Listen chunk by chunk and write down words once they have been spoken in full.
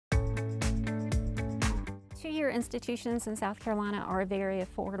Two-year institutions in South Carolina are very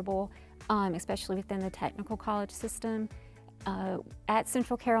affordable, especially within the technical college system. At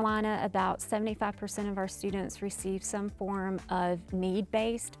Central Carolina, about 75% of our students receive some form of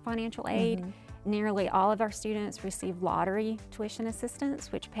need-based financial aid. Nearly all of our students receive lottery tuition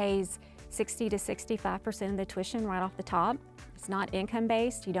assistance, which pays 60 to 65% of the tuition right off the top. It's not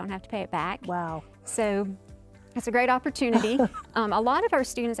income-based, you don't have to pay it back. Wow. So it's a great opportunity. A lot of our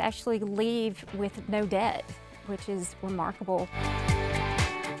students actually leave with no debt, which is remarkable.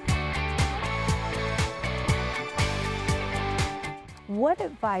 What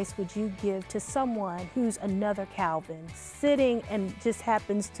advice would you give to someone who's another Calvin, sitting and just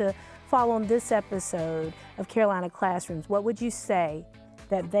happens to fall on this episode of Carolina Classrooms? What would you say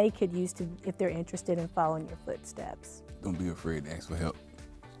that they could use to, if they're interested in following your footsteps? Don't be afraid to ask for help.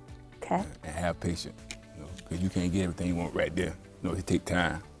 Okay. And have patience, because you can't get everything you want right there. It takes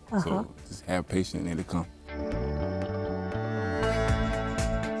time. So just have patience and it'll come.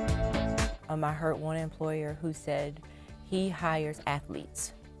 I heard one employer who said he hires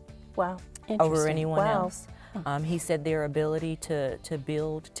athletes Wow. over anyone Wow. else. He said their ability to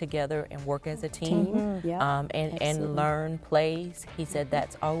build together and work as a team, and learn plays. He said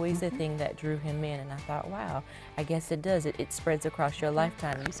that's always the thing that drew him in, and I thought, wow, I guess it does. It spreads across your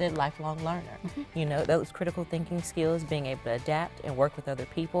lifetime. You said lifelong learner. Those critical thinking skills, being able to adapt and work with other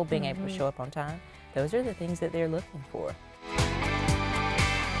people, being able to show up on time, those are the things that they're looking for.